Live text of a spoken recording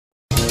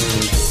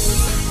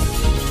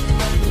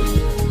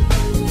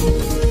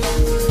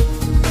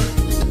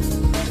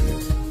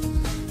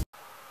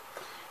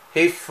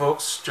Hey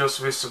folks,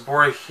 Joseph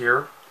Sobora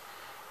here.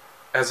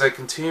 As I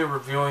continue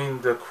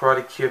reviewing the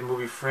Karate Kid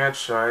movie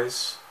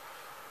franchise,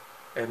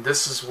 and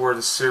this is where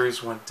the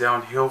series went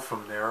downhill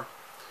from there,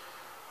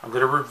 I'm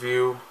going to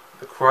review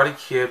the Karate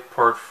Kid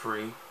Part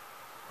 3,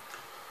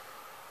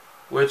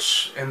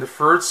 which in the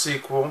third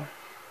sequel,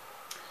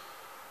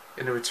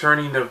 in the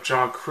returning of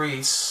John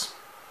Kreese,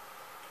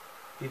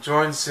 he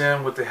joins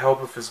in with the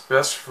help of his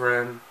best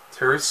friend,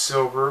 Terry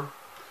Silver,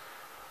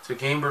 to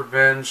gain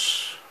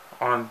revenge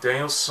on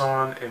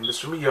Daniel-san and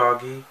Mr.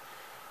 Miyagi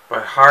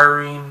by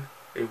hiring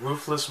a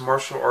ruthless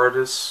martial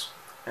artist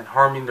and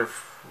harming their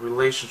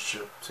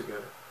relationship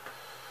together.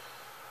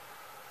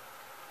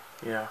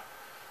 Yeah.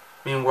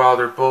 Meanwhile,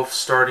 they're both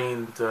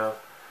starting the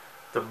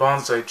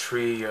bonsai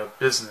tree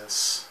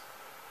business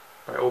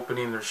by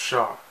opening their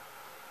shop.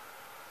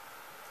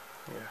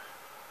 Yeah.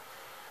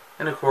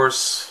 And of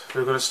course,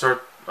 they're going to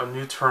start a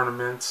new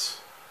tournament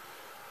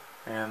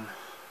and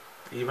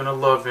even a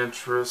love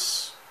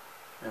interest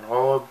and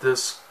all of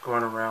this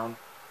going around.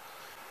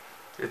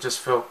 It just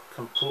felt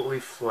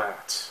completely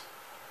flat.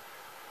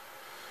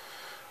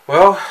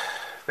 Well,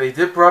 they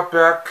did brought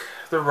back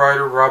the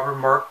writer Robert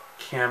Mark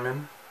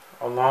Kamen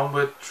along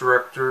with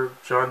director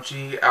John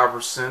G.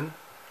 Avildsen.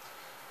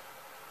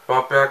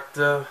 Brought back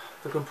the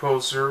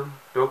composer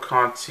Bill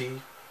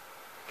Conti.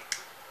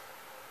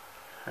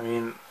 I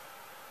mean,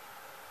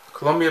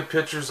 Columbia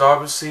Pictures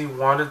obviously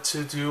wanted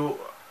to do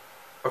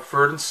a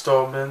third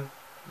installment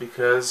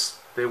because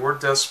they were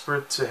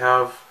desperate to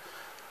have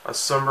a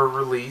summer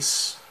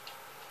release.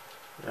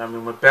 I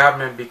mean, with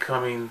Batman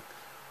becoming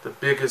the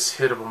biggest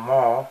hit of them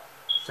all,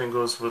 same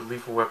goes with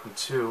Lethal Weapon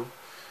 2.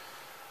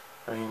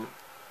 I mean,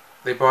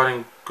 they brought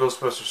in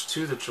Ghostbusters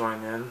 2 to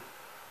join in,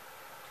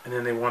 and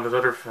then they wanted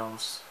other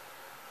films,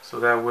 so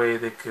that way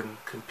they can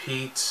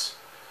compete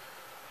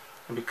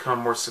and become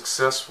more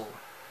successful.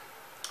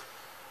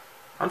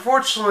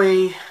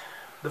 Unfortunately,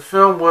 the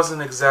film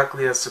wasn't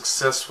exactly as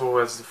successful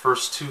as the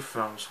first two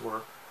films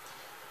were.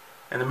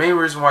 And the main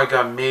reason why it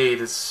got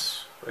made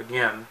is,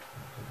 again,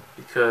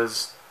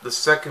 because the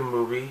second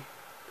movie,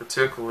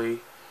 particularly,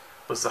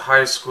 was the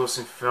highest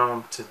grossing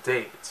film to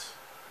date.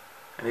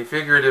 And they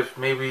figured if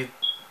maybe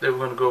they were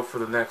going to go for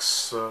the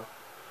next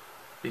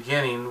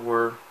beginning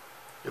where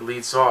it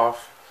leads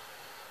off,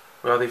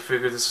 well, they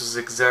figured this is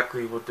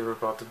exactly what they were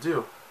about to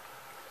do.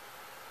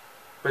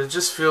 But it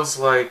just feels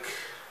like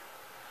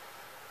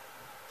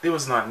it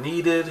was not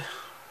needed,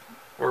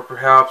 or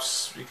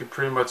perhaps you could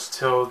pretty much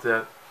tell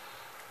that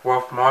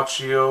Ralph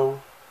Macchio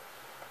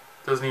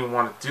doesn't even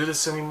want to do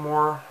this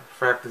anymore.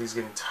 The fact that he's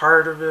getting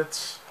tired of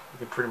it, you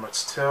can pretty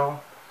much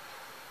tell.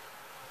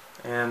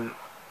 And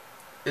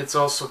it's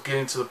also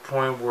getting to the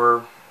point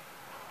where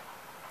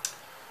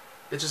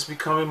it's just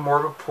becoming more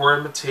of a poor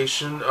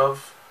imitation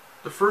of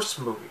the first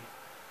movie.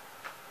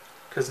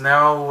 Because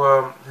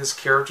now his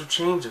character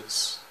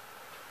changes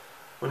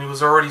when he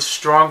was already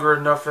stronger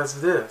enough as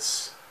it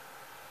is.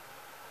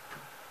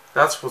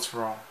 That's what's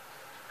wrong.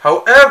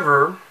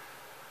 However,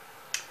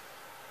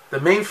 the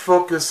main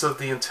focus of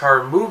the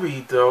entire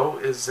movie, though,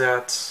 is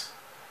that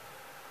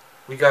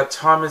we got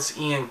Thomas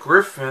Ian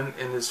Griffith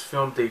in his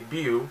film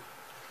debut,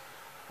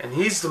 and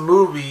he's the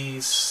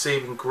movie's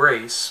saving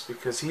grace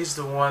because he's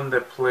the one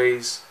that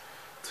plays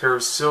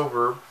Terry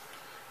Silver.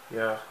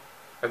 Yeah,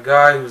 a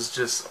guy who's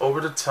just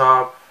over the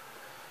top,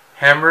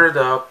 hammered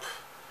up,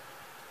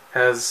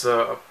 has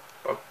a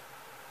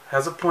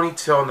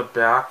ponytail in the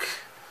back,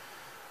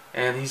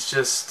 and he's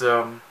just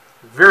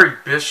very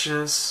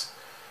vicious.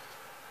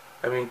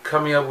 I mean,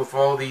 coming up with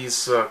all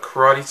these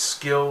karate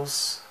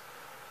skills,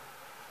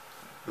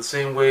 the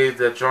same way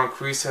that John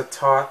Kreese had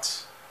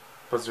taught,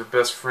 because they're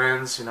best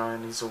friends, you know,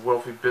 and he's a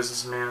wealthy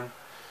businessman.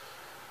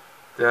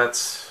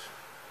 That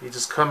he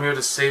just come here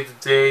to save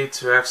the day,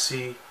 to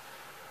actually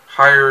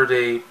hired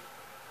a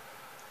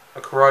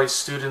karate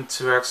student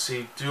to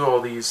actually do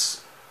all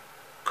these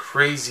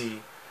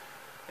crazy,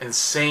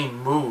 insane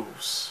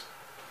moves.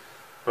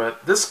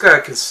 But this guy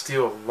can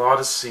steal a lot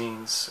of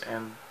scenes,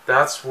 and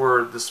that's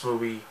where this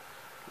movie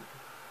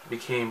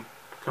became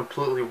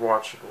completely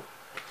watchable.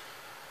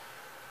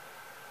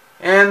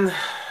 And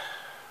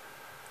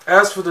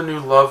as for the new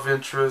love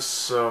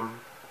interest,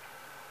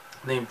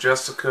 named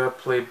Jessica,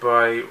 played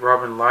by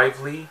Robyn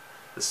Lively,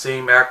 the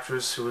same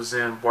actress who was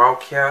in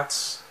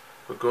Wildcats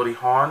with Goldie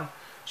Hawn.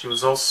 She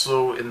was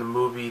also in the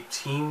movie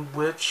Teen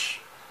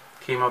Witch,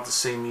 came out the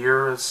same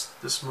year as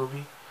this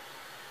movie.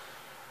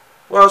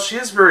 Well, she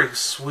is very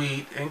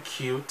sweet and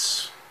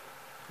cute,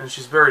 and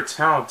she's very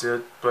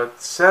talented,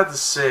 but sad to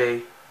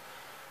say,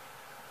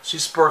 she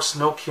sparks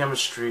no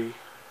chemistry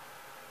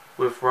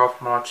with Ralph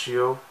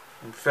Macchio.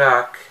 In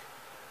fact,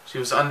 she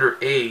was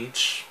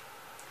underage,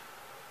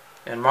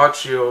 and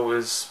Macchio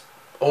is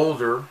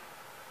older.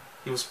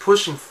 He was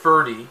pushing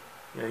 30.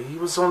 Yeah, he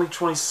was only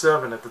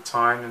 27 at the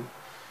time,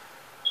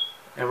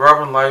 and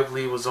Robyn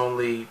Lively was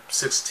only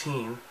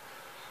 16.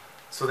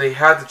 So they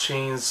had to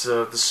change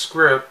the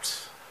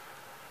script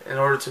in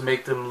order to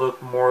make them look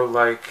more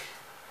like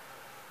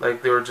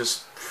they were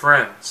just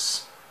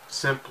friends,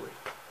 simply.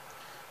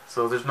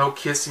 So there's no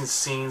kissing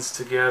scenes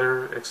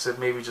together, except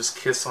maybe just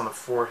kiss on the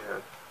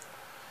forehead.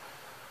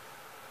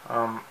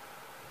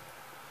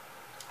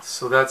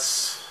 So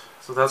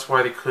that's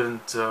why they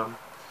couldn't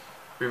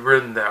be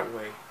written that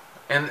way.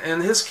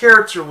 And his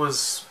character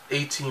was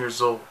 18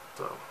 years old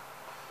though.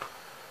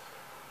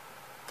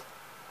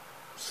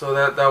 So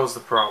that was the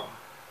problem.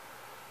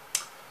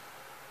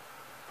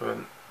 But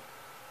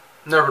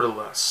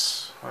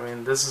nevertheless, I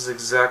mean, this is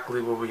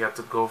exactly what we have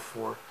to go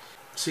for.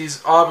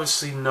 She's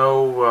obviously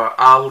no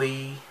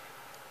Ali.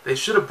 They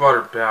should have brought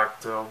her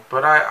back though,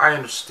 but I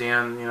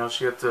understand, you know,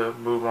 she had to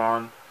move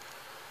on.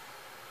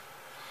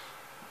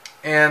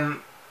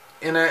 And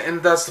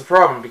that's the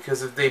problem,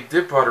 because if they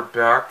did brought her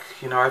back,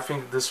 you know, I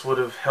think this would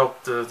have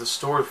helped the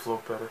story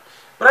flow better.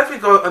 But I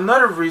think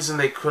another reason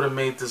they could have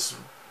made this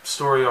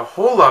story a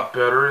whole lot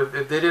better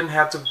if they didn't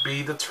have to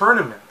be the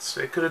tournaments.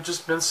 It could have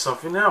just been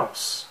something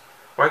else.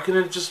 Why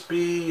couldn't it just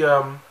be,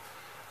 I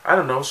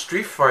don't know,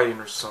 street fighting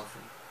or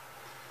something?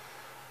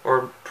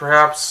 Or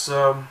perhaps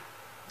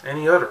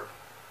any other.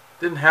 It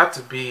didn't have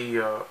to be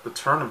the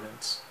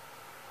tournaments.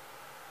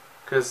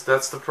 Because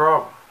that's the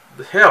problem.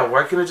 Hell,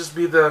 why can't it just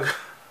be the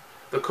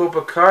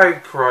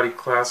Kopakai karate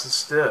class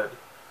instead?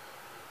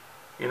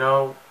 You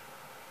know,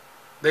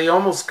 they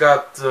almost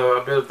got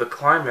a bit of the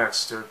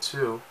climax there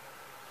too.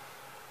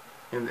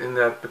 In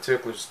that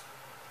particular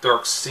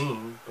dark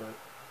scene, but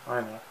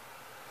I know.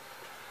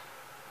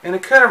 And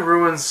it kind of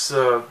ruins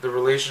the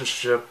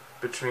relationship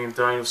between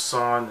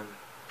Daniel-san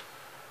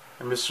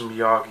and Mr.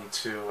 Miyagi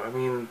too. I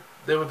mean,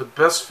 they were the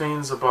best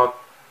things about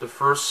the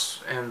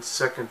first and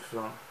second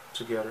film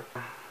together.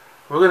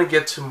 We're going to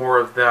get to more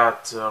of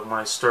that when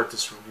I start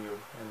this review.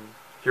 And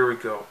here we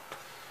go.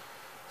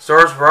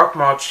 Stars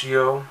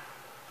Macchio,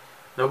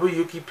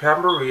 Noriyuki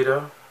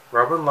Morita,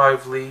 Robyn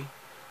Lively,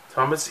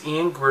 Thomas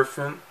Ian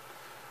Griffith,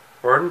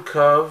 Barton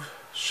Kove,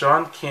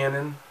 Sean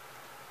Kanan,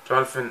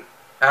 Jonathan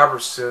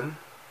Avildsen.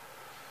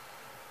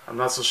 I'm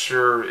not so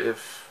sure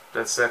if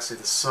that's actually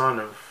the son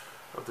of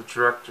the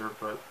director,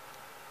 but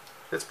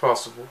it's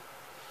possible.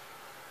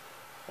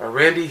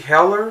 Randee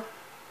Heller,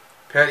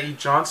 Pat E.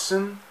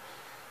 Johnson,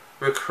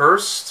 Rick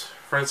Hurst,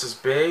 Francis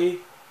Bay,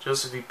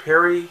 Joseph E.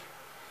 Perry,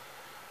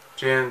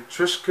 Jan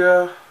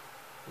Tříska,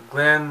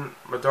 Glenn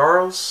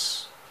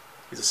Medeiros,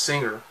 he's a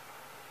singer,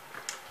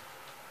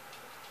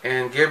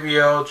 and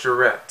Gabriel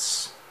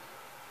Jarret.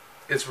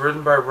 It's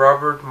written by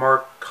Robert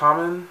Mark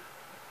Kamen,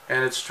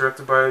 and it's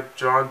directed by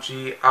John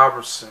G.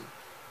 Avildsen.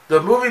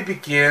 The movie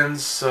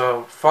begins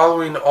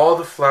following all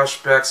the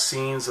flashback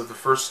scenes of the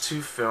first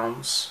two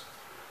films.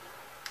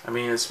 I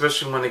mean,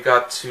 especially when they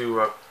got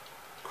to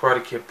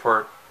Karate Kid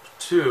Part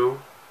 2.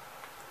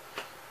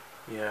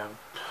 Yeah,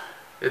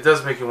 it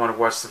does make you want to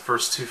watch the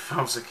first two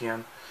films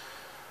again.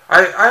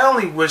 I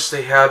only wish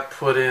they had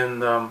put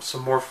in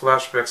some more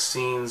flashback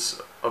scenes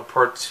of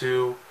Part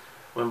 2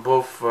 when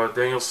both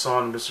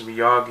Daniel-san and Mr.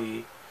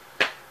 Miyagi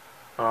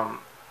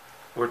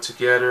were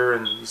together,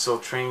 and you saw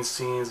training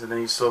scenes, and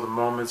then you saw the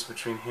moments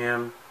between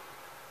him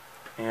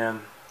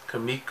and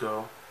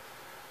Kamiko.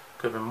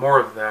 Could have been more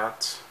of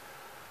that.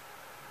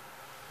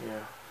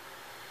 Yeah.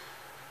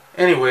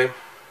 Anyway,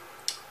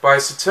 by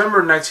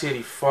September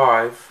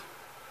 1985,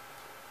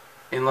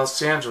 in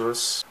Los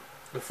Angeles,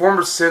 the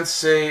former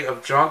sensei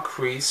of John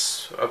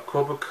Kreese of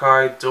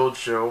Kopakai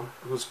Dojo,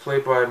 who's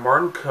played by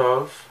Martin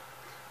Kove,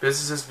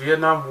 visits his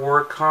Vietnam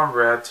War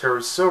comrade Terry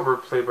Sobora,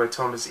 played by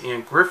Thomas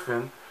Ian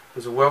Griffith,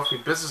 who's a wealthy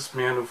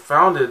businessman who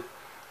founded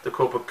the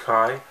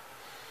Kopakai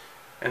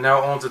and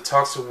now owns a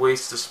toxic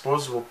waste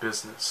disposal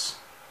business.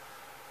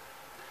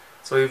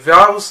 So he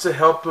vows to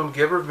help him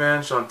get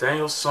revenge on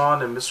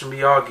Daniel-san and Mr.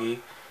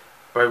 Miyagi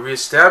by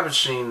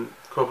reestablishing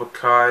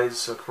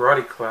Kopakai's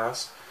karate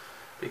class,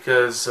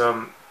 because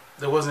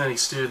there wasn't any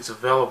students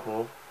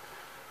available.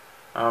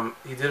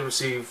 He did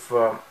receive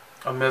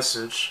a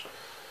message,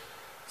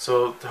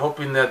 so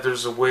hoping that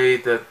there's a way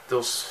that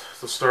they'll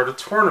start a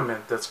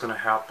tournament that's going to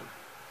happen.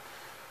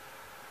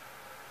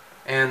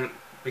 And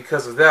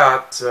because of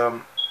that,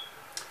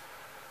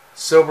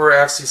 Sobora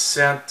actually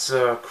sent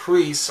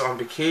Kreese on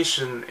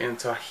vacation in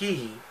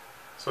Tahiti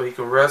so he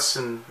can rest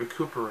and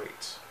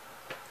recuperate.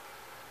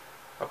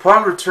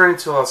 Upon returning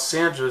to Los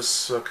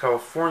Angeles,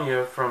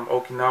 California from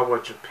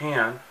Okinawa,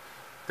 Japan,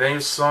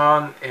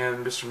 Daniel-san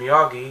and Mr.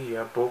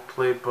 Miyagi, both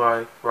played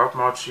by Rob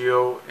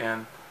Macchio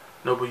and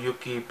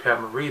Noriyuki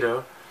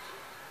Morita,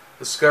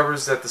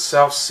 discovers that the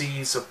South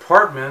Seas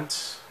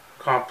apartment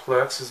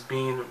complex is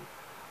being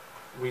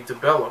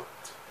redeveloped.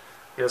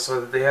 Yeah,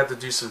 so they had to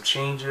do some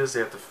changes, they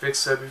have to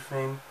fix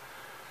everything.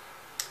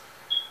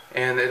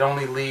 And it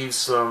only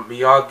leaves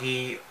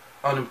Miyagi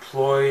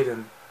unemployed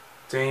and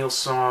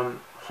Daniel-san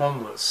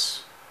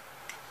homeless.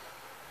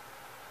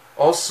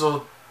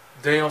 Also,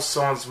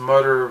 Daniel-san's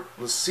mother,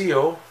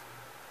 Lucille,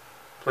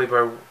 played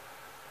by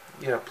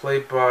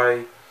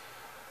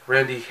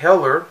Randee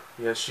Heller,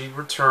 she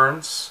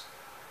returns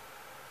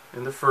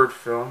in the third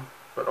film,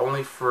 but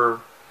only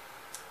for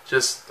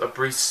just a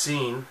brief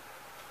scene.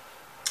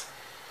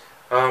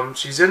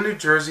 She's in New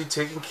Jersey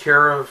taking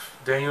care of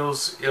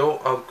Daniel's ill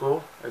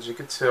uncle, as you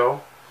can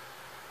tell.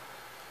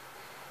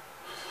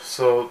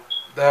 So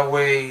that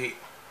way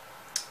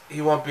he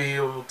won't be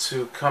able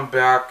to come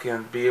back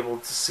and be able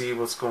to see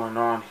what's going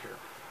on here.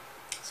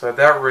 So at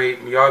that rate,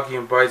 Miyagi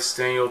invites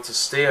Daniel to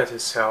stay at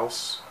his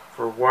house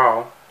for a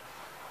while,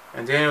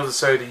 and Daniel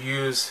decided to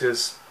use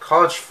his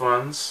college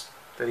funds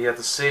that he had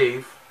to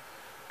save,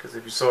 because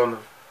if you saw in the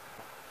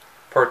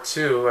part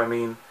 2, I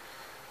mean,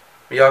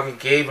 Miyagi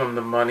gave him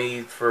the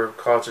money for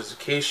college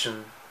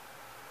education,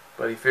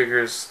 but he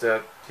figures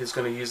that he's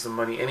going to use the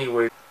money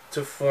anyway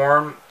to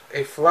form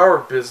a flower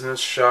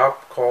business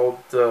shop called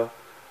the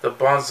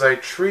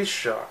Bonsai Tree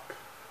Shop.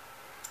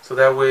 So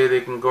that way they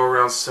can go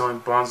around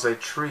selling bonsai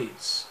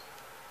trees.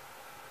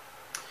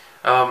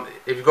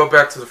 If you go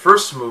back to the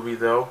first movie,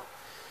 though,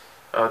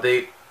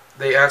 they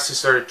actually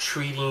started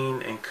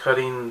treating and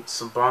cutting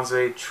some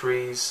bonsai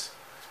trees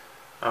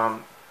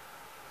that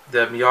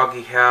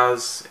Miyagi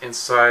has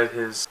inside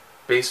his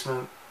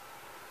basement.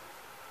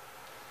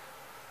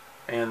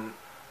 And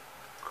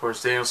of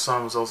course Daniel's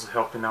son was also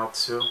helping out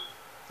too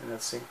in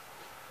that scene.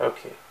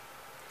 Okay.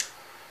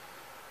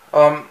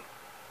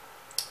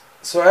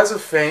 So as a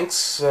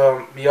thanks,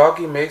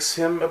 Miyagi makes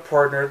him a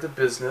partner of the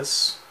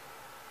business.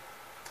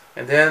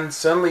 And then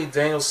suddenly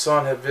Daniel's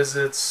son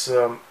visits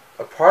a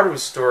pottery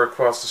store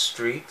across the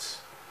street.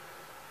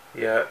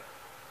 Yeah.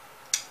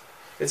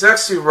 It's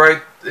actually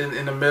right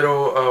in the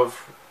middle of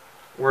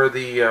where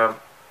the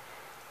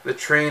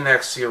train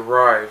actually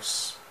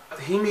arrives.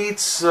 He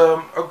meets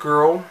a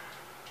girl,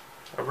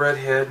 a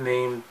redhead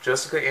named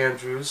Jessica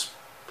Andrews,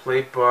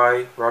 played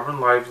by Robyn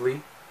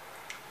Lively,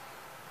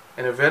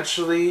 and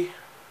eventually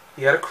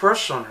he had a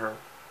crush on her,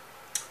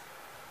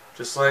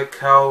 just like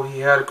how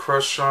he had a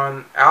crush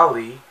on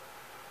Ali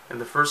in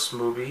the first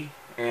movie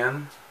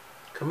and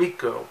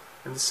Kamiko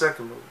in the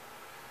second movie.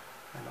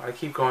 And I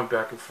keep going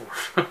back and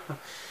forth.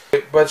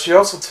 But she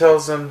also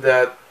tells him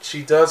that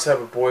she does have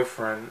a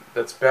boyfriend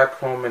that's back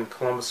home in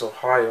Columbus,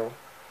 Ohio,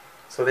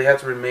 so they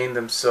have to remain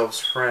themselves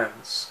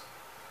friends.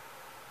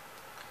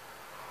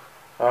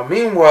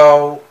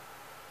 Meanwhile,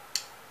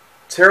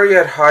 Terry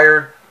had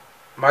hired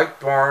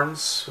Mike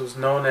Barnes, who's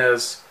known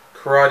as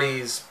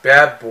karate's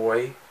bad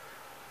boy,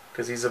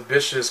 because he's a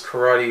vicious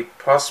karate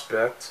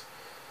prospect,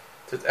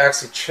 to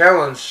actually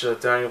challenge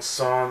Daniel's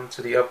son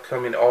to the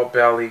upcoming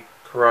all-valley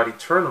karate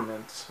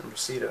tournament in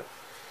Morita.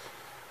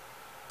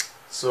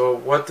 So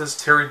what does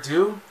Terry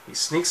do? He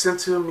sneaks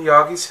into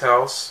Miyagi's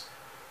house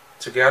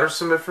to gather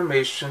some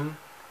information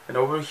and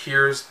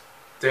overhears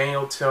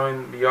Daniel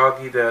telling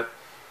Miyagi that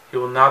he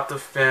will not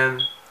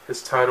defend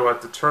his title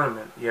at the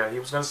tournament. Yeah, he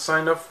was going to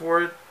sign up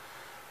for it,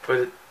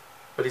 but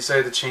he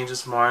decided to change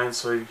his mind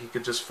so he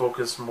could just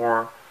focus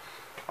more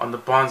on the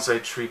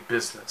bonsai tree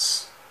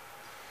business.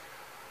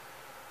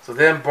 So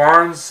then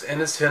Barnes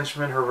and his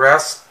henchmen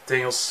harass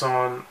Daniel's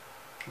son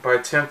by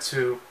attempt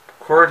to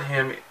court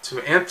him to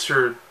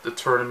enter the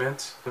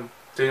tournament.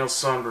 Daniel's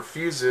son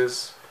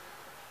refuses,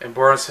 and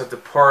Barnes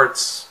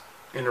departs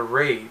in a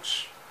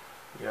rage.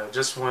 Yeah,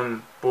 just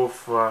when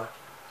both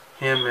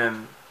him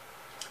and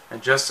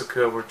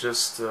Jessica were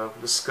just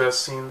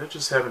discussing, they're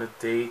just having a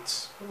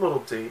date, a little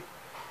date.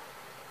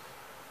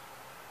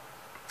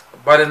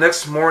 By the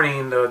next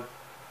morning,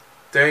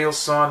 Daniel's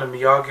son and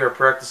Miyagi are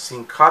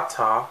practicing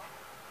kata,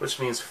 which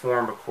means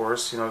form, of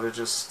course. You know, they're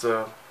just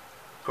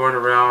going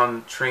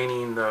around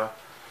training the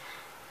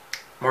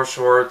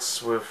martial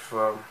arts with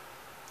the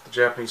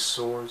Japanese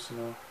swords, you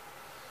know.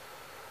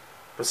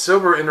 But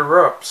Silver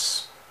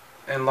interrupts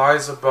and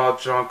lies about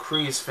John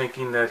Kreese,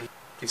 thinking that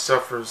he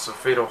suffers a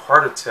fatal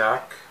heart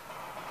attack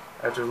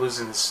after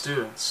losing his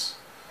students.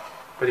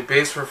 But he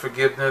begs for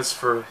forgiveness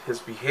for his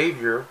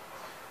behavior,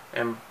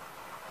 and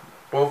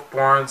both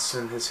Barnes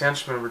and his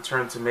henchmen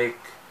return to make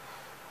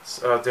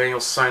Daniel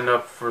sign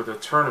up for the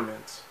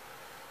tournament.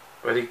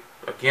 But he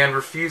again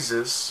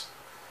refuses,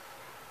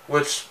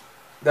 which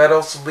that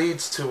also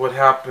leads to what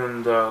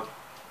happened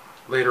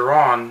later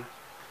on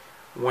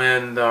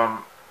when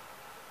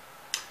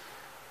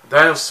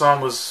Daniel's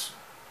son was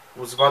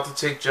about to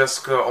take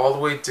Jessica all the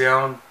way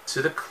down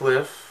to the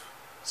cliff,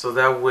 so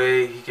that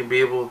way he can be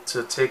able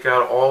to take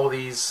out all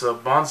these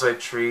bonsai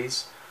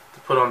trees to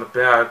put on the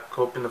bag,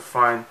 hoping to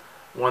find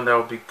one that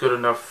would be good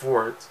enough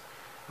for it,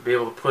 and be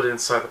able to put it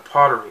inside the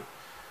pottery.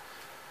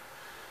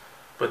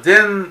 But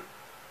then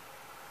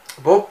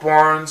both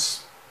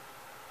Barnes,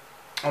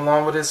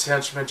 along with his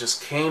henchmen,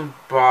 just came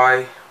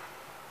by,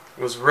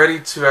 was ready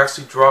to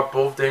actually drop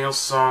both Daniel's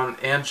son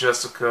and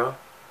Jessica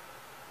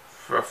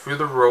through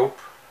the rope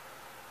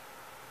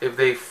if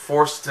they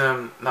forced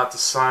them not to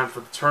sign for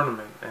the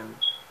tournament. And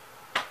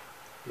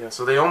yeah,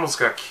 so they almost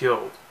got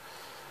killed.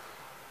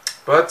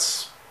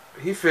 But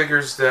he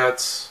figures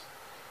that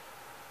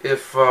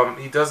if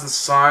he doesn't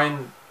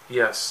sign,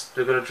 yes,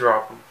 they're going to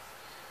drop him.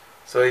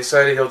 So he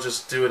decided he'll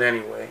just do it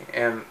anyway.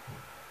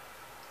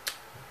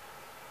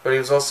 But he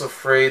was also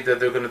afraid that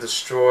they're going to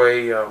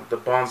destroy the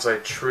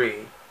bonsai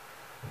tree.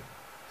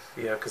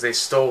 Yeah, because they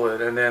stole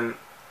it. And then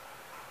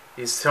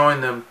he's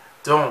telling them,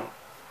 don't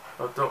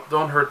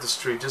hurt this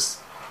tree. Just,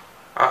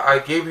 I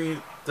gave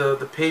you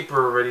the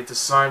paper already to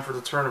sign for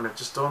the tournament.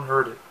 Just don't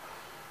hurt it.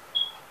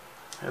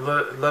 and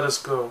let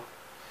us go.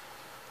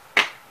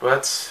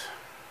 But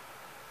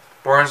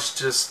Barnes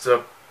just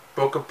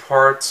broke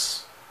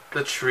apart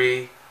the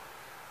tree,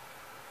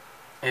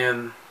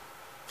 and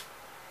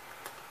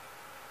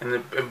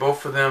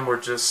both of them were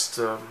just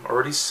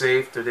already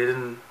safe. They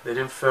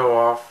didn't fall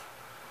off,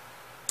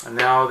 and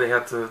now they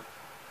had to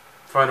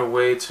find a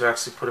way to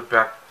actually put it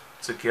back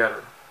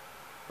together,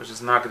 which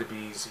is not going to be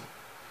easy.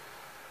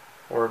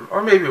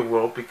 Or maybe it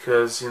will,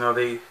 because you know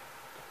they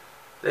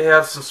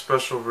have some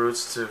special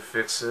roots to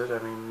fix it. I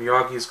mean,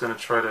 Miyagi is going to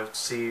try to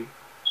see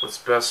what's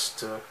best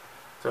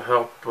to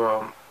help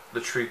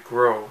the tree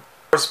grow.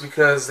 Of course,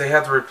 because they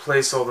had to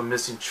replace all the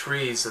missing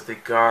trees that they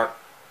got,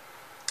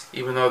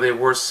 even though they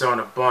were selling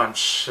a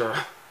bunch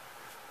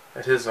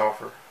at his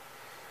offer.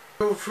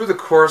 Through the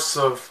course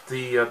of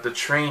the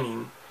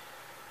training,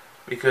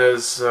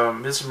 because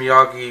Mr.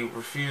 Miyagi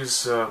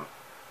refused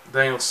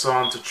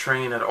Daniel-san to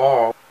train at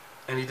all,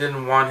 and he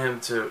didn't want him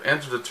to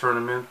enter the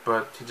tournament,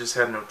 but he just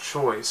had no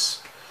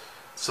choice.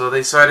 So they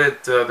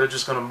decided they're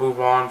just going to move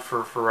on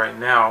for right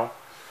now,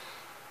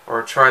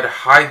 or try to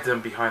hide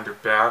them behind their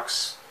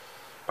backs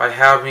by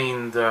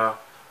having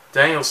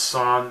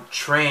Daniel-san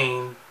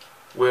train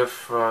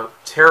with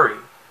Terry.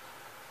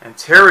 And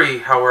Terry,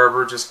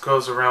 however, just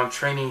goes around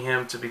training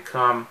him to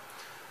become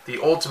the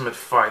ultimate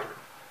fighter.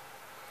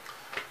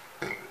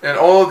 And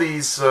all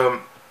these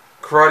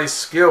karate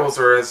skills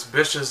are as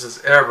vicious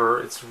as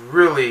ever. It's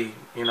really,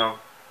 you know,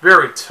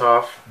 very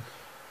tough,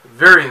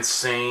 very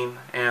insane,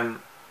 and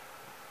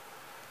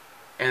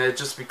it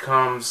just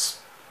becomes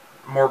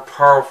more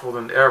powerful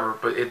than ever.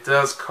 But it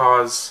does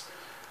cause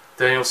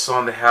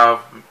Daniel-san to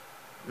have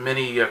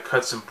many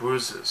cuts and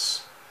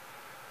bruises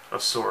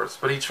of sorts.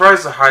 But he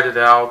tries to hide it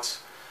out.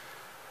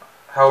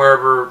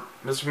 However,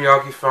 Mr.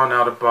 Miyagi found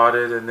out about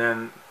it, and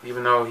then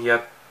even though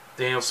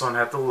Daniel-san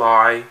had to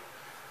lie,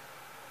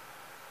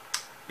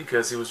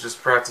 because he was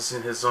just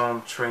practicing his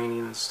own training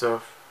and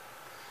stuff.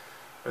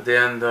 But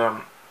then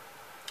Mr.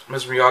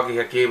 Miyagi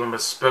had gave him a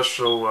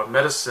special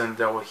medicine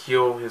that will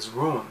heal his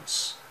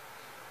wounds.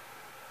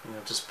 You know,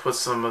 just put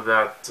some of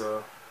that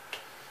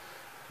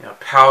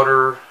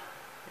powder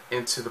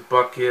into the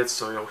bucket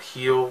so he'll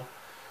heal.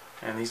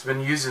 And he's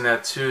been using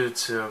that too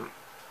to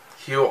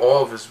heal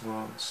all of his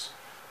wounds.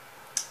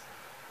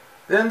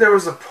 Then there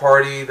was a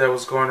party that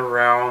was going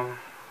around.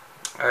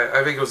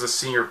 I think it was a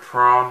senior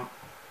prom,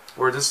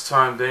 where this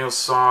time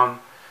Daniel-san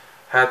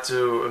had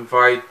to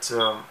invite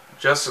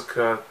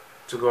Jessica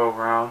to go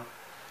around.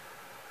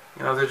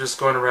 You know, they're just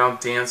going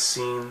around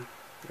dancing.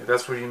 Yeah,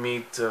 that's where you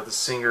meet the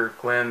singer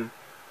Glenn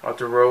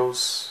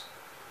DeRose.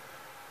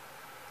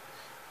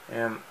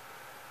 And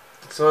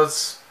so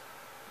it's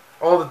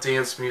all the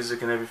dance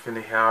music and everything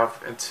they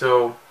have,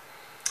 until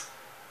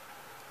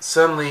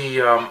suddenly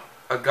a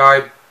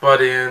guy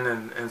butt in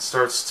and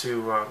starts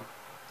to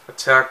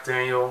attack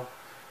Daniel.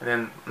 And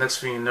then next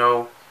thing you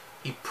know,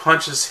 he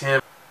punches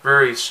him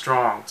very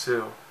strong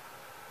too.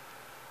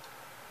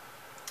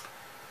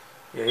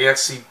 Yeah, he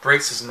actually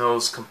breaks his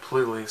nose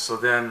completely. So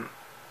then,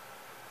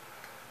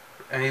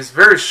 and he's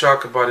very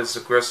shocked about his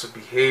aggressive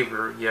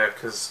behavior. Yeah,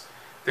 because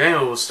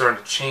Daniel was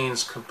starting to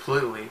change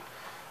completely.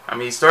 I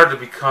mean, he started to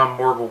become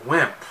more of a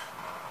wimp.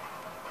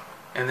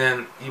 And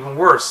then even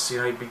worse, you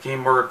know, he became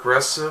more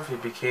aggressive. He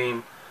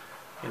became,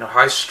 you know,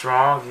 high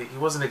strong. He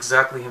wasn't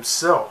exactly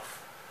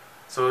himself.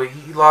 So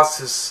he lost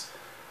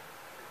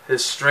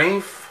his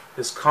strength,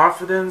 his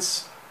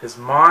confidence, his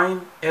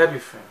mind,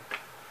 everything.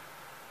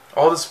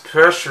 All this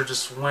pressure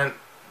just went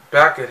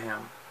back at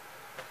him.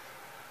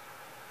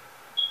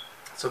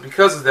 So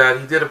because of that,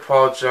 he did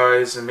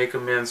apologize and make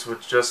amends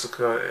with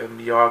Jessica and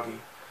Miyagi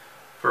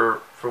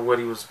for what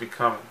he was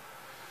becoming.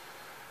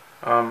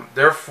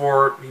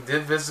 Therefore, he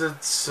did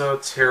visit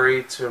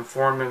Terry to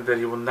inform him that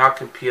he will not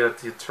compete at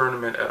the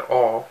tournament at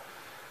all.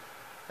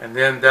 And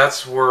then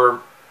that's where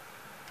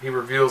he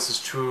reveals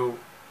his true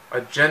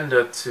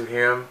agenda to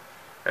him,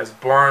 as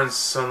Barnes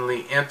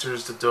suddenly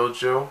enters the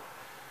dojo,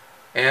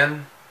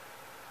 and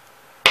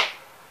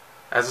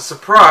as a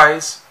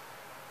surprise,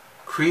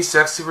 Kreese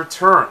actually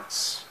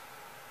returns.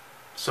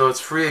 So it's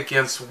 3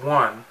 against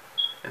 1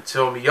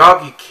 until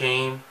Miyagi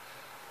came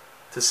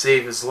to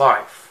save his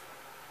life.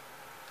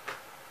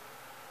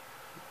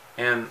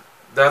 And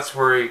that's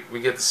where we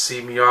get to see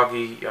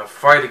Miyagi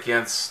fight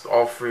against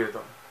all 3 of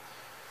them,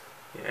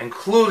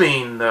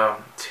 including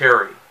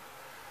Terry.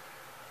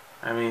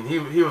 I mean,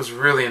 he was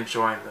really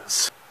enjoying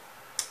this.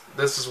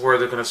 This is where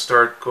they're going to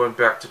start going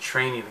back to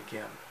training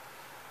again.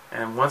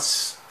 And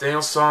once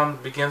Daniel-san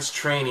begins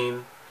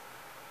training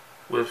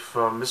with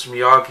Mr.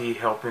 Miyagi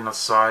helping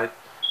aside,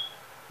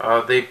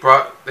 they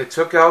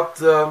took out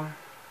the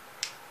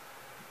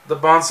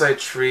bonsai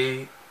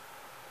tree,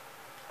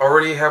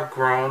 already have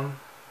grown,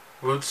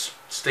 roots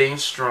staying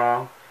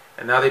strong,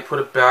 and now they put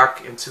it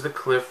back into the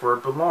cliff where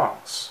it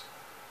belongs.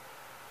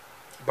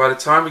 By the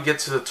time we get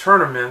to the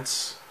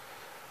tournaments,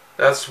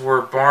 that's where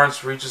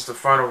Barnes reaches the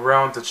final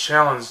round to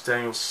challenge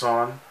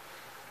Daniel-san,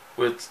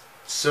 with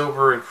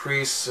Silver and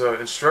Kreese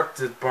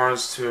instructed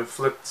Barnes to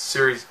inflict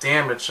serious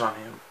damage on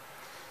him,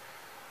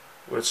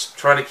 which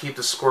trying to keep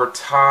the score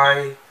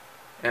tie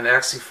and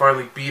actually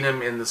finally beat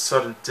him in the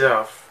sudden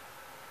death.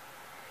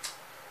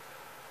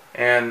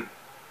 And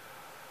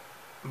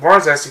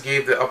Barnes actually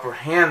gave the upper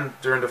hand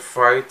during the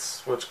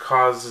fight, which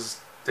causes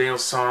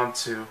Daniel-san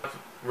to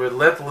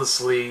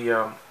relentlessly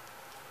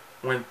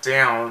went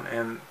down,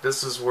 and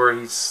this is where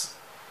he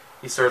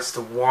starts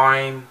to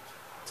whine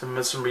to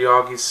Mr.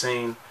 Miyagi,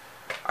 saying,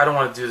 "I don't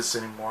want to do this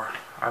anymore.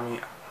 I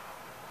mean,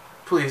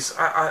 please,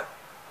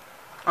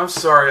 I'm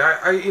sorry.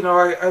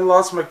 I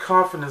lost my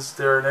confidence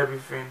there and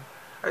everything.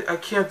 I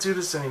can't do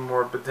this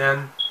anymore." But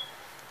then,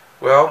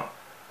 well,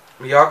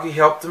 Miyagi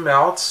helped him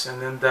out,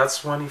 and then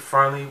that's when he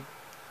finally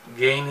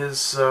gained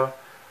his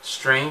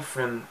strength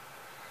and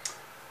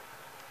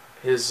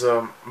his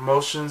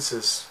emotions,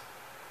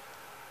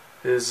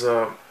 his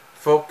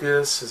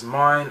focus, his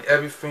mind,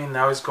 everything.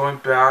 Now he's going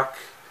back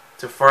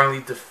to finally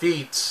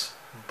defeat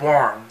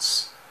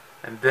Barnes,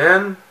 and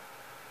then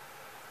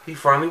he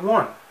finally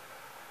won.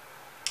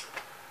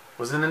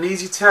 Wasn't an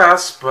easy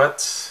task,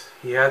 but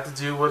he had to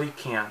do what he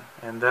can,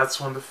 and that's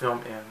when the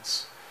film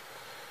ends.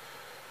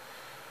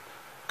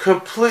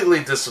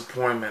 Completely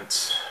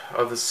disappointment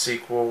of the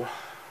sequel,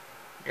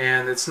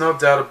 and it's no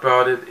doubt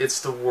about it, it's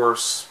the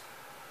worst.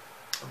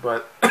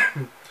 But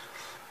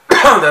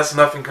that's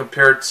nothing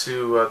compared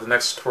to the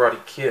next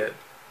Karate Kid,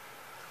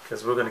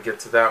 because we're going to get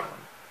to that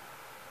one.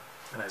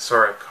 And I'm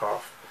sorry I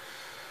cough.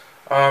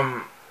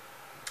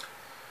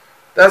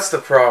 That's the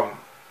problem.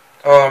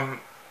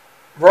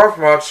 Ralph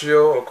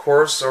Macchio, of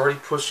course, already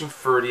pushing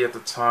 30 at the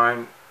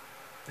time.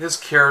 His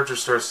character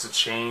starts to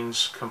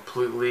change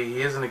completely.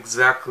 He isn't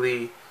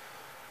exactly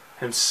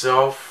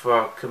himself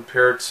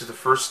compared to the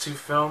first two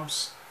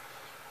films.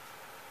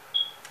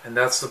 And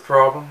that's the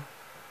problem.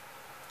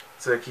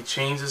 It's like he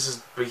changes his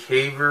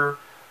behavior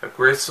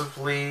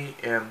aggressively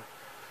and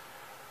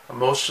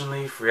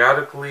emotionally,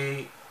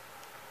 freatically.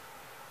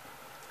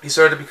 He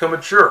started to become a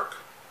jerk.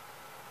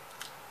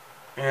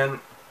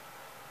 And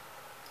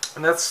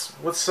that's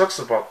what sucks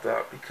about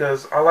that,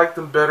 because I liked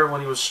him better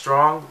when he was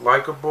strong,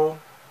 likable,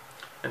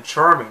 and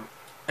charming.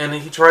 And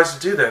he tries to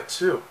do that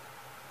too.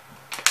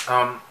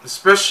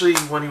 Especially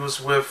when he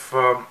was with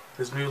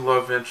his new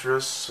love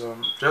interest,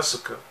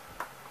 Jessica.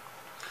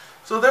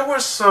 So there were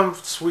some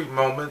sweet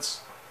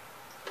moments.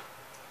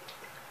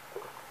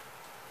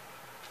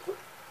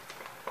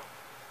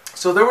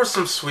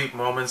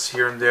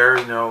 Here and there.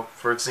 You know,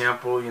 for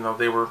example, you know,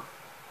 they were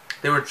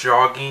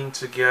jogging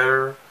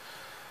together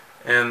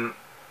and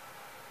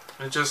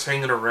just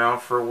hanging around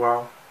for a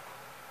while.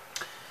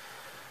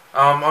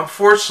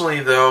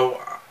 Unfortunately,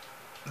 though,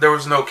 there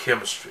was no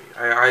chemistry.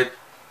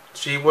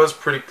 She was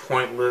pretty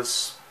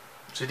pointless.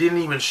 She didn't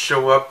even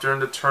show up during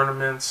the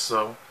tournament,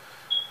 so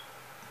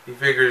he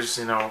figures,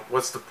 you know,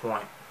 what's the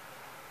point?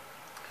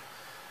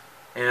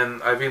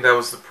 And I think that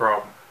was the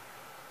problem.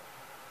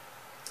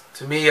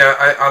 To me,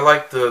 I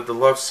like the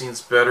love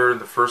scenes better in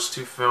the first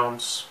two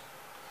films.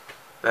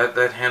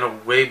 That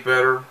handled way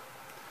better.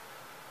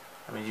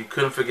 I mean, you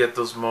couldn't forget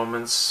those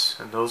moments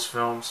in those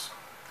films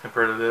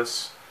compared to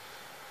this.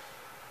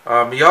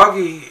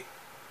 Miyagi,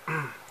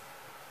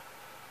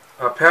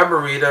 Pat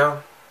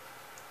Morita,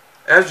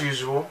 as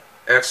usual,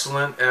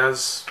 excellent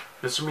as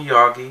Mr.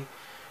 Miyagi.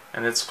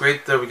 And it's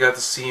great that we got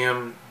to see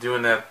him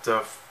doing that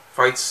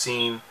fight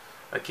scene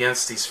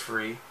against these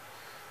three.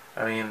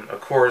 I mean, of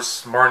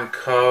course, Martin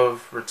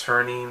Kove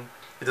returning.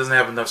 He doesn't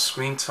have enough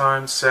screen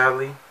time,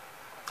 sadly.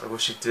 I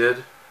wish he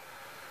did,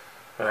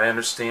 but I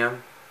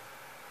understand.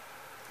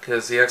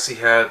 Because he actually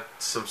had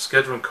some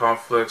scheduling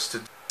conflicts.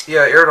 It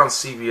aired on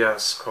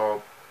CBS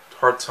called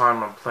Hard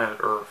Time on Planet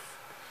Earth.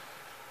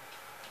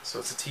 So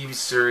it's a TV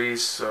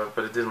series,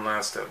 but it didn't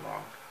last that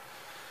long.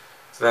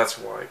 So that's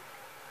why.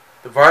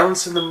 The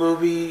violence in the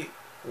movie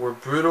were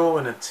brutal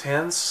and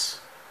intense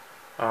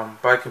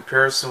by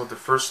comparison with the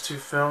first two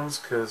films,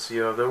 because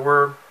there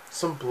were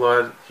some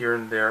blood here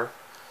and there,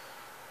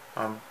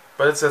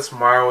 but it's as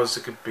mild as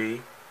it could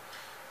be.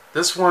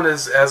 This one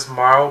is as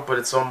mild, but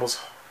it's almost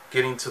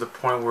getting to the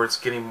point where it's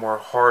getting more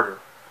harder.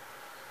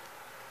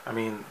 I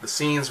mean, the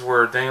scenes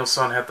where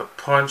Daniel-san had to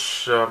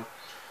punch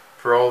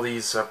for all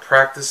these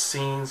practice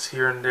scenes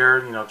here and there,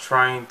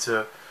 trying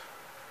to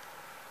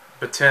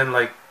pretend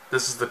like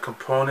this is the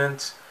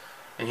component,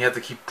 and you have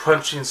to keep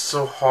punching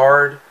so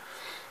hard,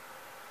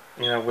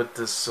 with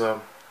this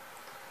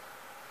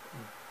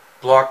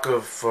block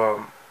of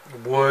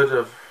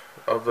wood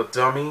of a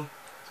dummy.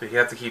 So you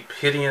have to keep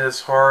hitting it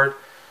as hard,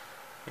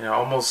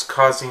 almost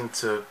causing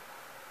to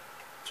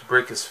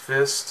break his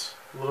fist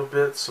a little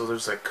bit. So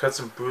there's like cuts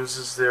and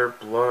bruises there,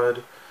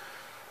 blood,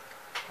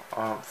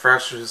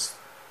 fractures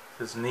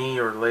his knee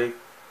or leg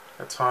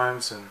at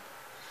times, and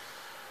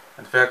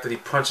the fact that he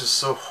punches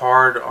so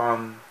hard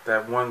on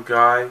that one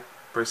guy,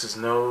 breaks his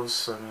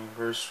nose, I mean,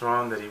 very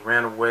strong, that he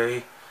ran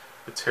away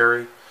with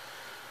Terry.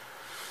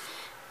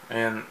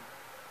 And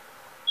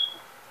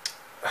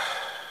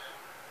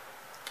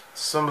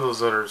some of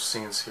those other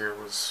scenes here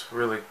was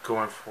really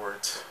going for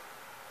it.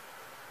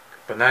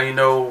 But now you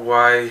know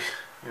why,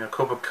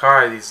 Cobra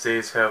Kai these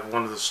days have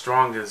one of the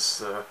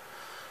strongest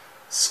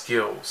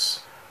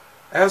skills.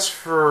 As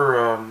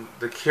for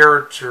the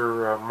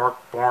character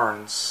Mark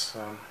Barnes,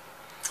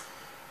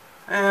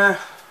 not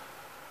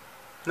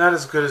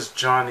as good as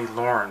Johnny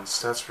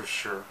Lawrence, that's for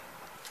sure.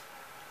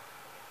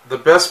 The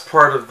best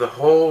part of the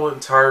whole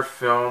entire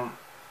film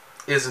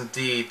is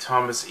indeed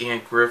Thomas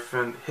Ian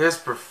Griffith. His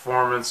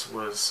performance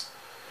was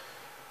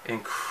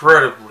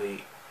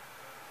incredibly,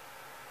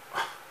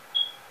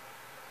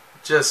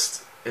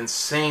 just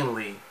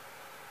insanely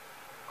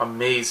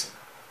amazing.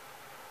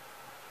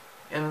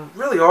 And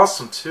really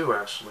awesome too,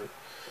 actually.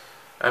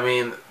 I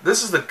mean,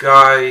 this is the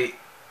guy,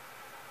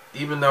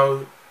 even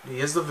though he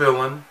is the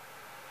villain,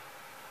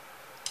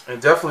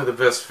 and definitely the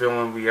best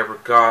villain we ever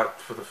got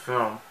for the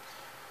film.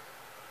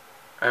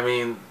 I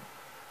mean,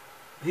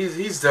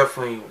 he's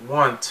definitely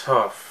one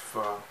tough,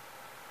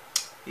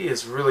 he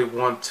is really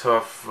one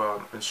tough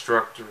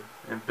instructor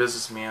and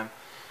businessman.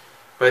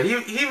 But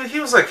he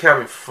was like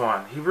having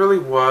fun. He really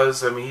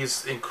was. I mean,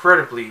 he's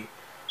incredibly,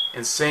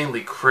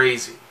 insanely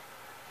crazy.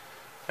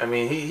 I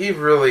mean, he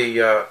really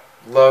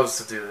loves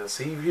to do this.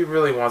 He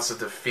really wants to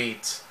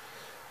defeat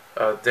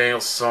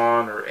Daniel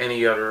San or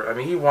any other. I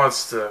mean, he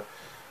wants to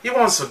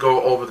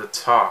go over the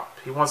top.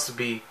 He wants to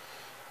be,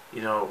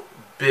 you know,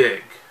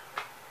 big.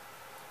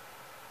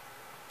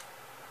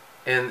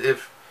 And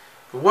if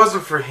it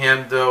wasn't for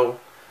him, though,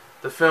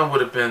 the film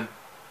would have been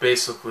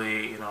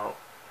basically, you know,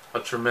 a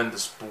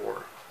tremendous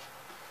bore.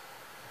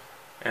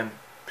 And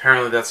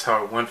apparently that's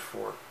how it went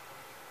for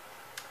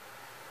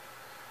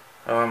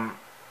it.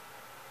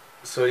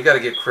 So you got to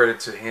give credit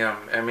to him.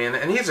 I mean,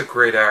 and he's a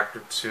great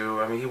actor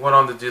too. I mean, he went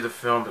on to do the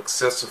film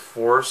Excessive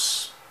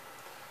Force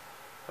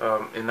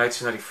in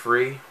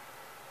 1993.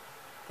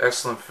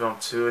 Excellent film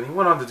too. And he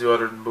went on to do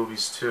other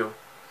movies too.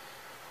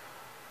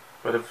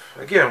 But if,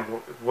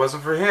 again, it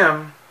wasn't for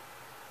him,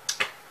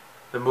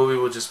 the movie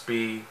would just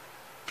be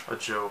a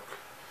joke.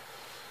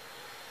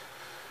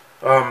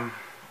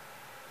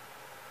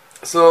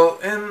 So,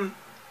 and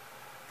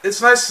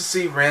it's nice to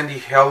see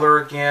Randee Heller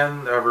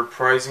again,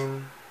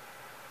 reprising.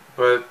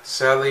 But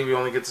sadly, we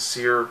only get to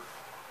see her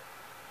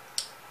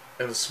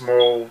in a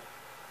small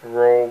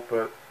role.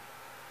 But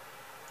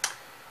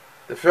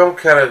the film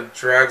kind of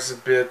drags a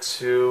bit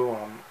too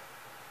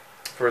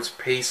for its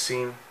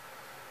pacing.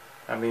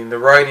 I mean, the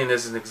writing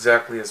isn't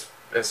exactly as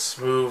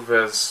smooth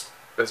as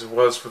it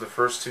was for the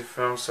first two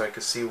films, so I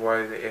could see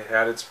why it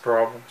had its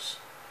problems.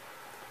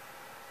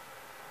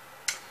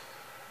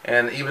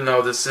 And even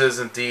though this is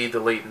indeed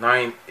the late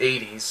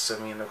 80s, I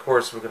mean, of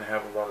course, we're going to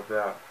have a lot of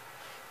that.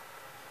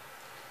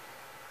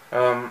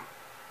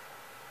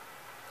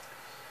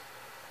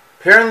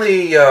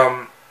 Apparently,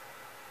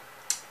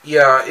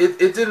 yeah, it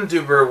didn't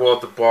do very well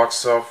at the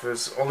box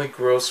office. Only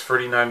grossed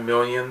 $39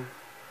 million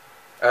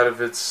out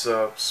of its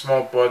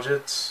small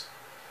budget.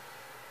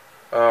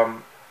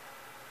 I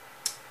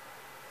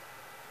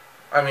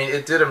mean,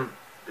 it did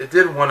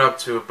one up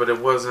to it, but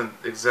it wasn't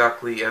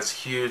exactly as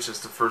huge as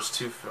the first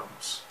two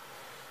films.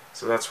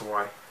 So that's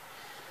why.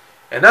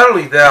 And not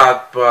only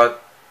that,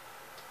 but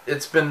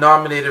it's been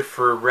nominated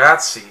for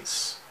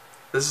Razzies.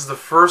 This is the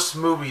first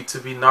movie to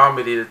be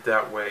nominated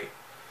that way.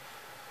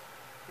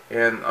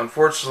 And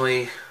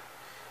unfortunately,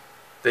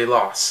 they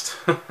lost.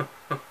 But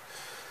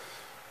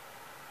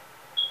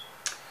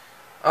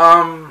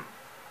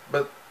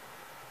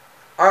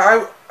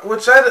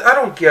which I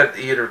don't get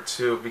either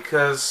too,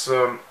 because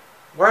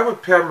why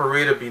would Pat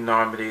Morita be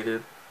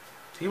nominated?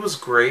 He was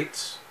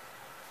great,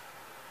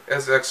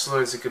 as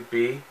excellent as he could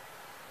be.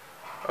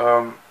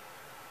 Macchio,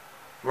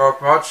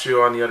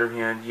 on the other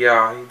hand,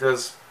 yeah, he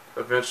does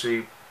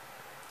eventually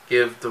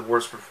give the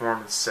worst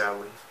performance,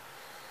 sadly.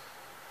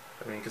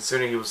 I mean,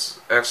 considering he was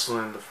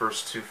excellent in the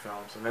first two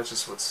films, and that's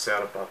just what's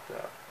sad about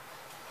that.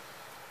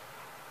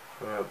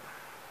 But,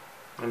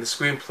 and the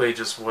screenplay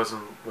just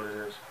wasn't what it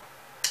is.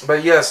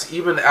 But yes,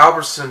 even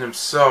Avildsen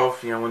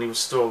himself, you know, when he was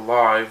still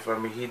alive, I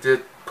mean, he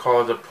did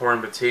call it a poor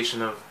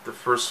imitation of the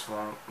first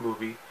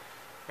movie.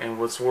 And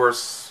what's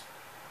worse,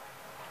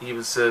 he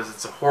even says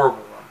it's a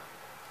horrible one.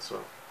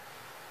 So,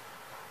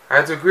 I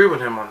had to agree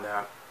with him on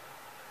that.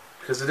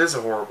 Because it is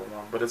a horrible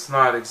one, but it's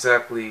not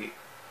exactly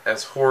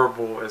as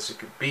horrible as it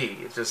could be.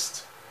 It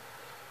just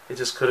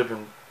could have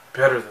been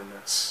better than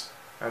this.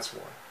 That's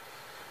why.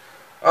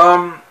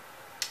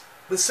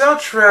 The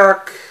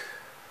soundtrack,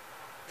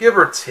 give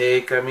or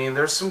take, I mean,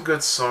 there's some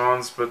good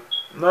songs, but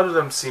none of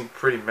them seem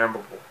pretty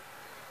memorable.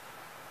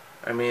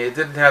 I mean, it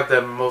didn't have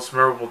that most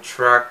memorable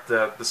track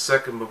that the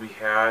second movie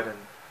had,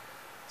 and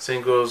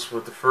same goes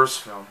with the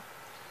first film.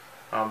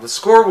 The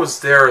score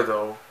was there,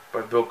 though, by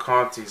Bill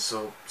Conti,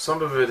 so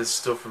some of it is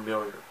still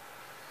familiar.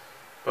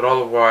 But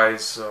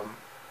otherwise,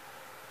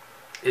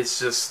 it's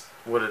just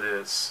what it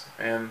is.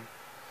 And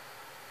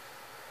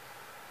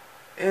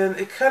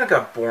it kind of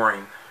got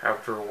boring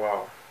after a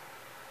while.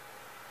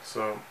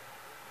 So,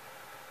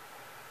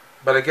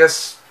 but I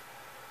guess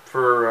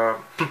for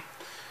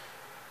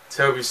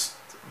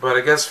but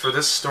I guess for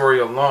this story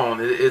alone,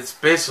 it's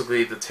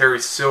basically the Terry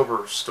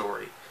Silver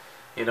story.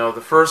 You know, the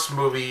first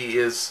movie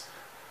is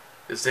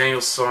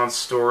Daniel San's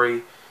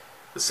story,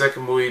 The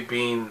second movie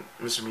being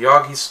Mr.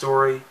 Miyagi's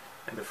story,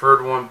 and the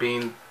third one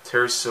being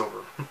Terry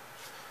Silver.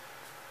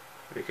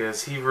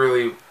 Because he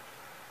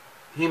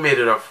made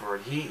it up for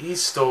it. He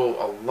stole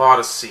a lot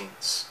of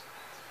scenes.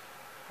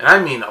 And I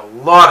mean a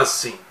lot of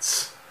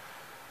scenes.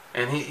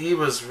 And he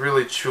was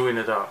really chewing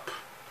it up.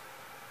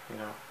 You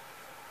know,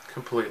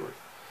 completely.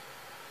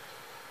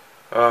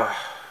 So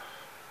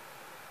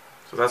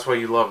that's why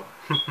you love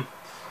him.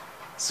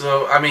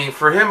 So, I mean,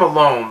 for him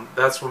alone,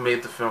 that's what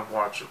made the film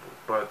watchable.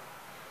 But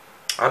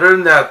other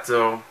than that,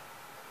 though,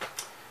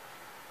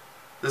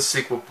 this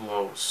sequel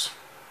blows.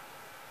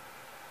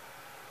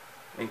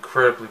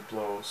 Incredibly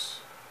blows.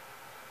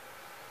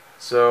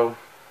 So,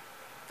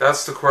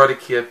 that's The Karate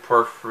Kid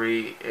Part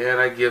 3, and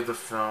I give the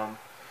film,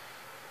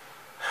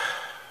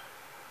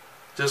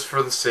 just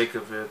for the sake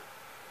of it,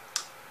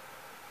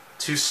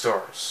 2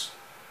 stars.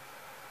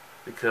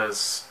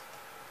 Because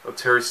of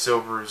Terry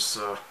Silver's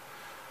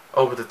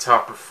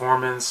over-the-top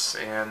performance,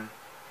 and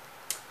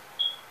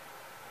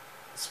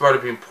despite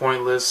it being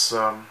pointless,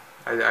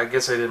 I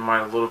guess I didn't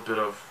mind a little bit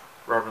of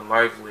Robyn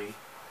Lively,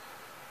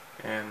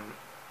 and,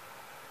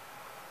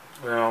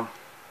 well,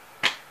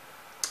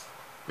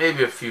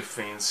 maybe a few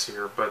feints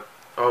here, but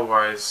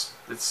otherwise,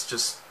 it's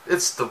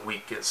the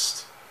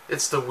weakest.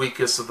 It's the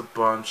weakest of the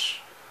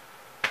bunch.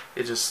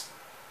 It just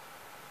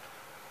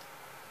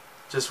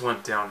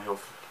went downhill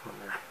from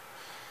there.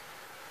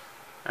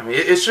 I mean,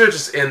 it should have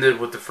just ended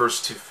with the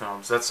first 2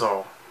 films, that's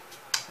all.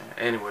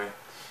 Anyway,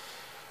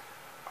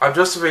 I'm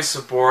Justin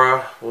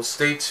Sobora. We'll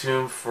stay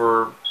tuned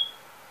for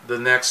the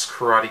next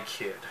Karate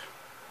Kid.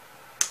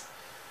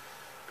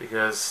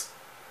 Because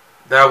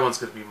that one's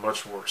going to be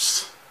much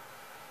worse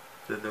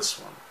than this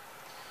one.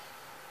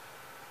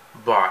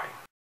 Bye.